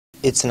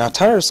It's an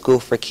alternative school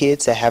for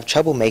kids that have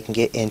trouble making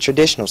it in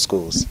traditional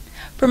schools.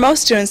 For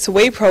most students, the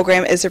W.A.Y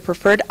program is their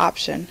preferred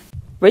option.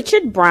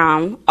 Richard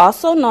Brown,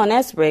 also known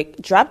as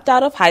Rick, dropped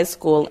out of high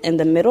school in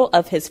the middle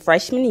of his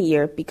freshman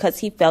year because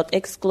he felt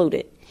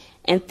excluded.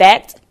 In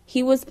fact,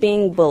 he was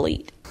being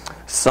bullied.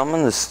 Some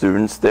of the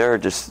students there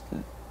just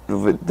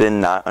did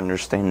not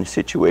understand the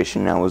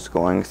situation I was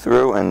going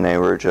through, and they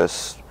were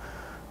just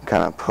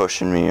kind of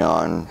pushing me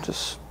on,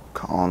 just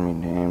calling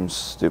me names,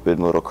 stupid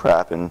little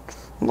crap, and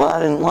well,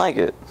 I didn't like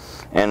it.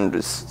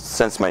 And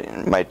since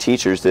my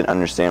teachers didn't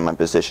understand my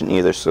position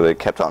either, so they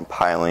kept on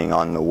piling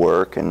on the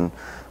work and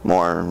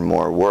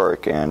more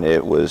work, and I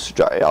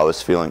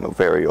was feeling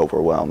very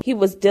overwhelmed. He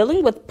was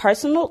dealing with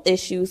personal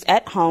issues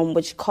at home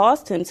which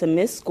caused him to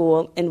miss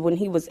school, and when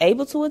he was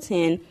able to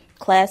attend,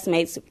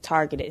 classmates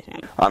targeted him.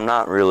 I'm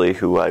not really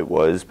who I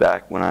was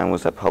back when I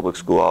was at public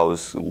school. I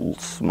was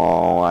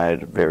small, I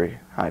had a very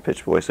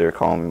high-pitched voice. They were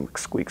calling me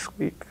squeak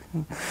squeak,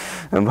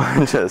 a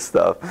bunch of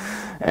stuff,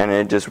 and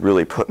it just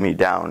really put me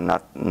down.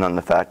 None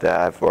the fact that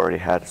I've already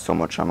had so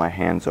much on my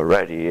hands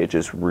already, it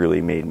just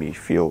really made me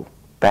feel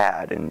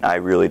bad, and I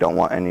really don't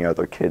want any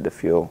other kid to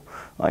feel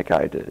like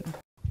I did.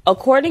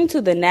 According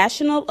to the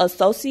National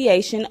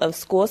Association of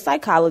School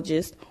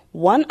Psychologists,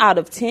 1 out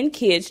of 10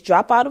 kids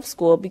drop out of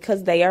school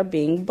because they are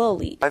being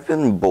bullied. I've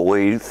been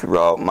bullied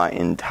throughout my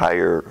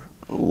entire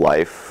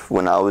life.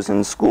 When I was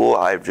in school,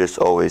 I've just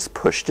always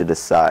pushed it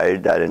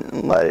aside. I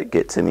didn't let it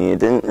get to me. It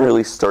didn't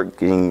really start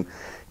getting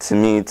to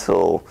me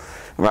till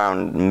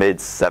around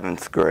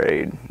mid-7th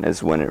grade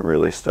is when it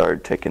really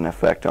started taking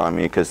effect on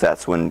me, because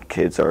that's when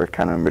kids are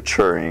kind of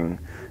maturing,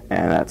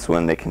 and that's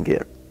when they can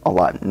get a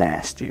lot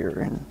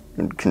nastier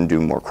and can do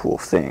more cool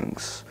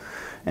things.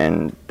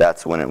 And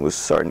that's when it was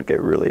starting to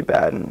get really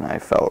bad, and I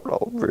felt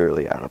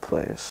really out of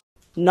place.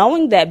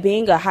 Knowing that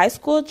being a high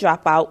school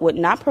dropout would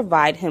not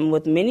provide him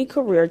with many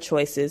career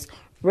choices,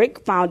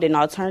 Rick found an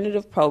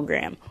alternative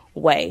program,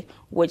 W.A.Y,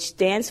 which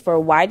stands for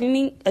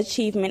Widening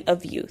Achievement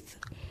of Youth.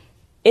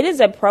 It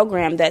is a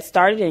program that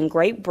started in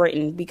Great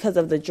Britain because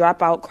of the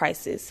dropout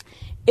crisis.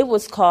 It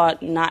was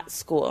called Not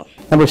School.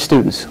 A number of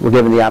students were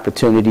given the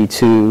opportunity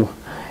to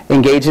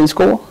engage in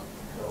school,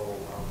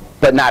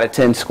 but not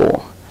attend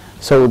school.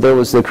 So there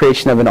was the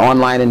creation of an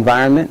online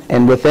environment,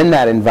 and within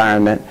that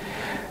environment,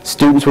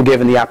 students were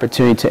given the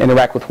opportunity to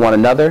interact with one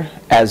another,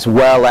 as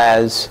well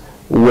as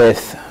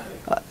with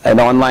an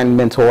online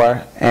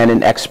mentor and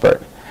an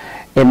expert.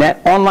 In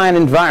that online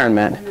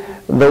environment,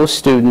 those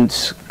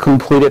students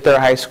completed their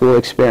high school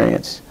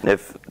experience.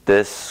 If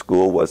this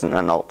school wasn't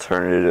an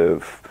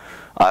alternative,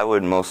 I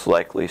would most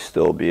likely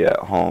still be at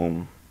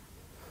home.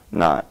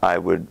 I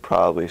would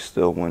probably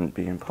still wouldn't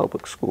be in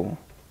public school.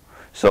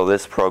 So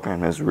this program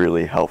has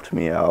really helped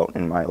me out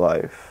in my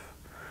life.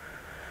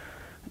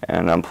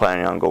 And I'm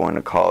planning on going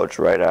to college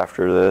right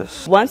after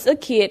this. Once a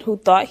kid who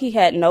thought he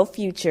had no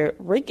future,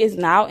 Rick is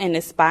now an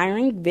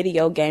aspiring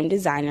video game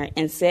designer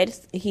and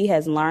says he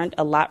has learned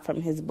a lot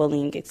from his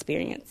bullying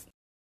experience.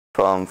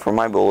 From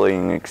my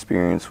bullying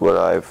experience, what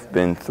I've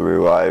been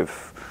through,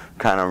 I've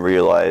kind of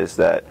realized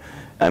that,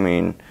 I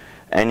mean,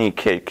 any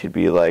kid could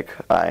be like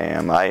I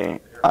am.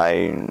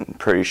 I'm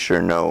pretty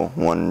sure no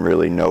one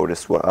really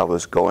noticed what I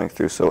was going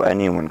through, so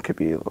anyone could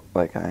be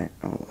like I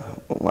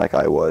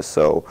was.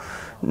 So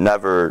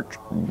never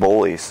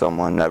bully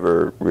someone,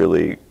 never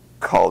really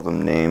call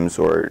them names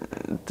or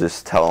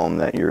just tell them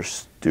that you're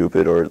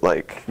stupid or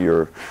like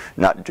you're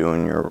not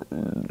doing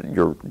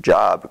your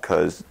job,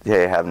 because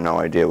they have no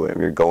idea what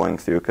you're going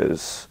through,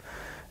 because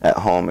at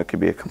home it could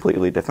be a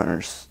completely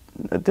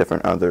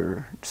different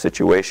other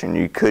situation.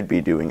 You could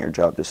be doing your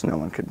job, just no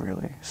one could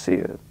really see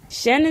it.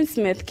 Shannon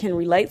Smith can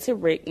relate to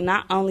Rick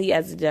not only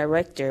as a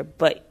director,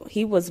 but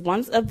he was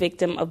once a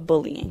victim of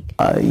bullying.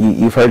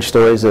 You've heard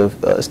stories of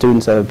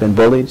students that have been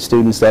bullied,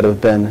 students that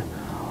have been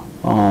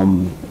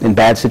in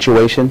bad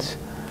situations.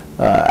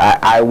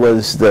 I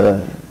was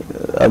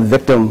a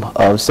victim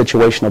of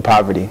situational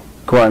poverty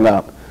growing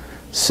up.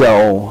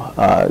 So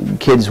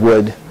kids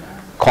would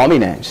call me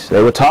names.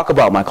 They would talk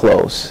about my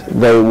clothes.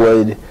 They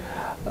would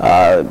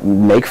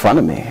make fun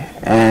of me.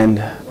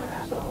 And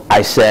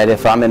I said,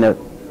 if I'm in a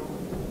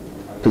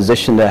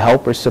position to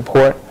help or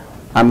support,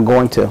 I'm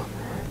going to.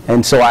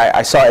 And so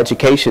I saw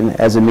education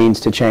as a means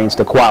to change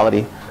the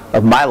quality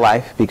of my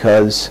life,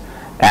 because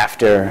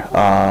after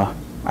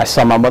I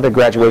saw my mother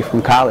graduate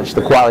from college,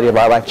 the quality of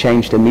our life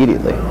changed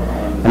immediately.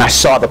 And I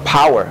saw the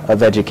power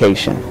of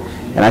education.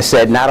 And I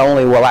said, not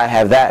only will I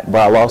have that,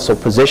 but I'll also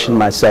position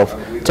myself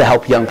to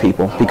help young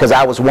people, because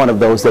I was one of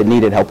those that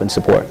needed help and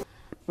support.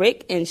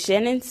 Rick and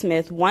Shannon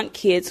Smith want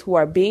kids who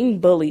are being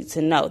bullied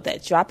to know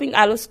that dropping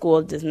out of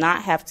school does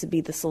not have to be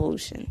the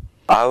solution.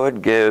 I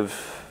would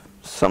give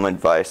some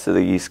advice to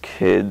these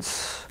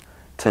kids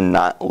to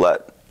not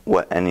let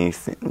what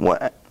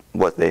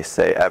they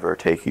say ever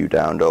take you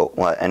down. Don't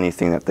let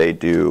anything that they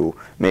do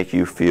make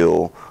you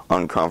feel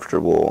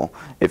uncomfortable.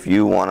 If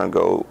you want to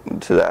go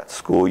to that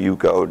school, you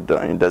go.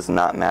 It does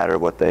not matter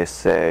what they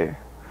say.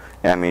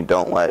 I mean,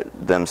 don't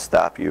let them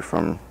stop you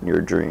from your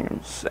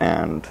dreams.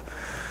 And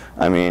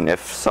I mean,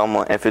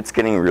 if it's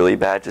getting really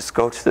bad, just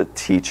go to the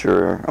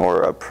teacher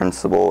or a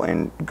principal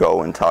and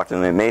go and talk to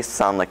them. It may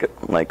sound like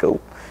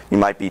you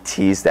might be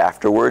teased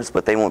afterwards,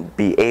 but they won't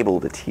be able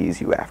to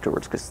tease you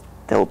afterwards because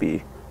they'll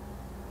be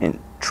in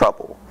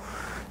trouble.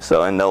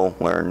 So, and they'll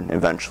learn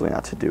eventually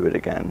not to do it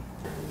again.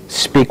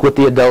 Speak with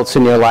the adults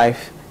in your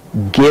life.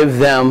 Give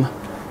them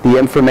the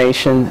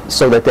information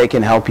so that they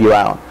can help you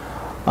out.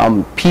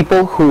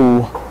 People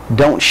who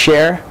don't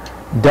share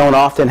don't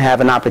often have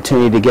an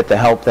opportunity to get the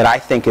help that I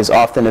think is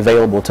often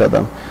available to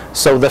them.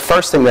 So the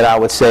first thing that I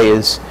would say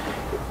is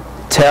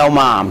tell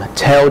mom,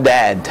 tell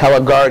dad,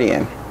 tell a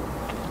guardian,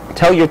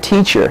 tell your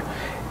teacher.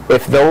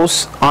 If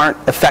those aren't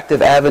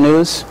effective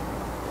avenues,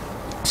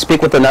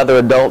 speak with another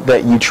adult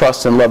that you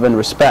trust and love and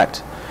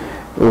respect.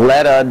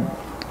 Let a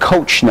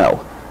coach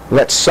know.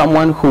 Let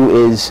someone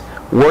who is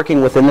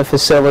working within the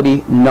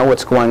facility know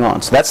what's going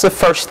on. So that's the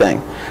first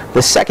thing.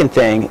 The second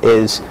thing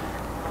is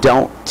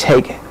don't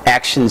take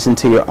actions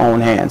into your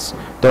own hands.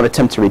 Don't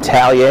attempt to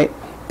retaliate.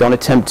 Don't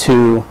attempt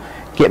to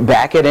get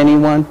back at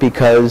anyone,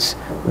 because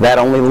that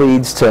only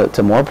leads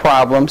to more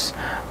problems.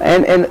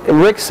 And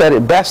Rick said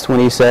it best when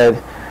he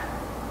said,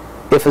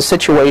 if a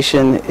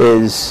situation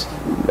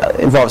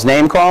involves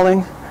name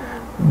calling,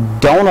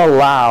 don't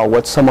allow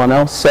what someone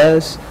else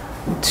says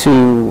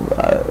to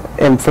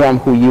inform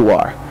who you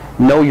are.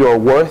 Know your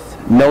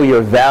worth, know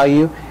your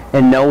value,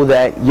 and know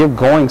that you're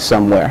going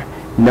somewhere.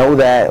 Know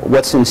that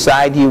what's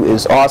inside you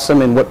is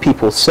awesome, and what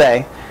people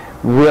say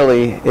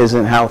really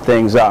isn't how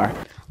things are.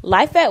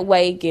 Life at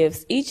W.A.Y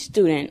gives each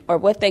student, or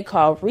what they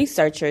call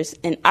researchers,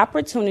 an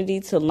opportunity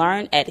to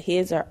learn at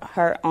his or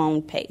her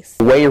own pace.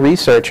 The W.A.Y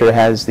researcher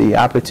has the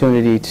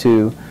opportunity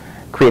to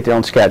create their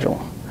own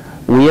schedule.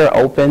 We are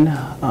open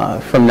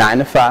from 9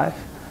 to 5,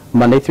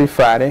 Monday through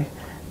Friday,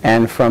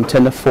 and from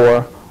 10 to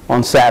 4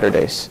 on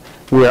Saturdays.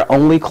 We are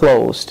only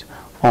closed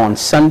on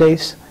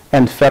Sundays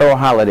and federal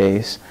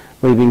holidays,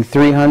 leaving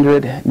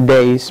 300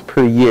 days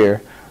per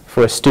year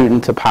for a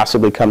student to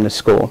possibly come to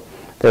school.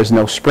 There's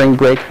no spring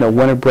break, no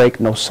winter break,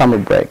 no summer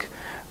break.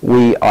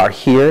 We are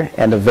here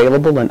and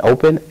available and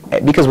open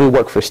because we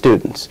work for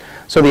students.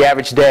 So the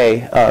average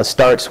day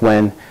starts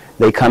when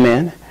they come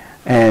in,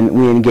 and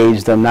we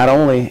engage them not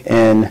only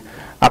in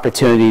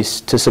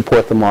opportunities to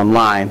support them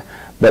online,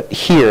 but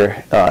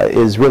here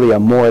is really a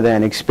more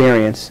than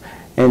experience.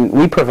 And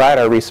we provide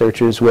our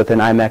researchers with an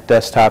iMac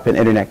desktop and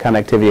internet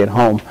connectivity at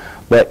home.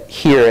 But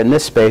here in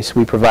this space,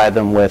 we provide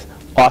them with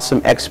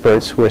awesome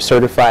experts who are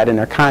certified in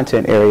their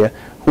content area,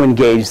 who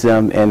engage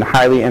them in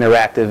highly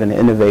interactive and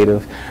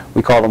innovative,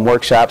 we call them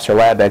workshops or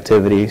lab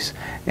activities.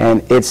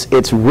 And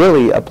it's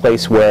really a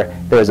place where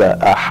there's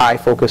a high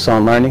focus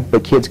on learning,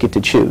 but kids get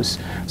to choose.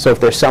 So if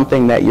there's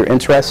something that you're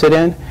interested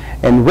in,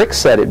 and Rick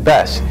said it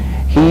best,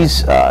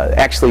 he's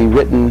actually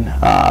written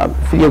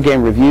video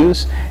game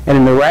reviews, and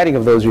in the writing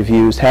of those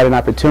reviews had an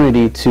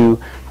opportunity to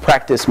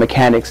practice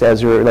mechanics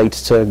as it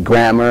relates to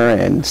grammar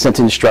and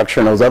sentence structure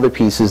and those other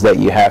pieces that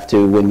you have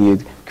to when you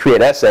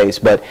create essays,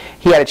 but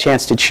he had a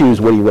chance to choose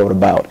what he wrote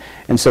about.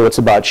 And so it's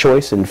about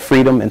choice and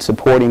freedom and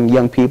supporting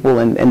young people,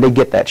 and they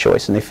get that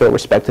choice and they feel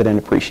respected and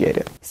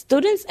appreciated.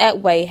 Students at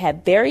W.A.Y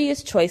have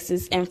various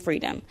choices and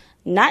freedom,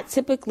 not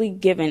typically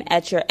given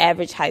at your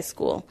average high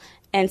school.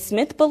 And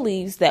Smith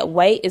believes that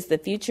W.A.Y is the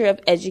future of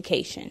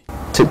education.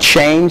 To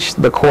change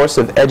the course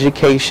of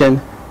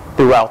education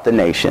throughout the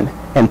nation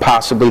and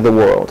possibly the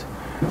world,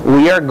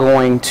 we are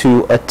going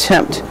to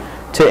attempt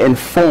to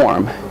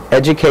inform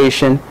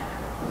education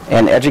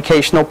and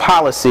educational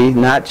policy,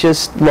 not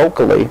just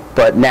locally,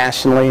 but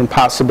nationally and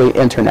possibly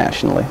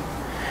internationally.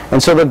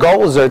 And so the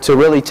goals are to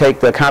really take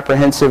the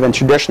comprehensive and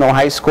traditional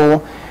high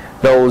school,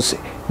 those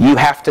you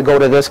have to go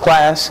to this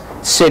class,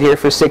 sit here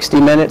for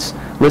 60 minutes,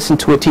 listen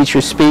to a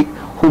teacher speak,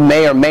 who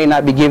may or may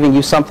not be giving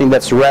you something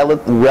that's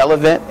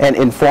relevant and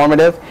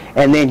informative,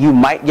 and then you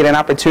might get an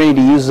opportunity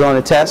to use it on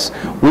a test.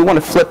 We want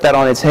to flip that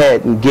on its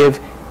head and give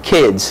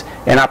kids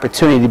an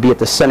opportunity to be at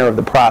the center of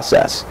the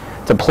process,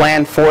 to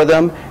plan for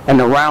them and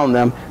around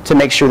them, to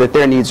make sure that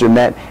their needs are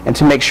met and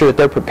to make sure that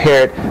they're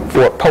prepared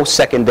for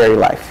post-secondary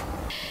life.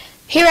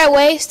 Here at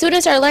W.A.Y,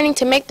 students are learning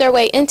to make their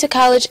way into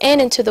college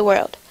and into the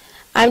world.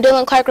 I'm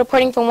Dylan Clark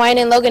reporting from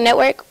YNN Logan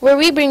Network, where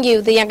we bring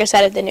you the younger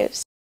side of the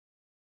news.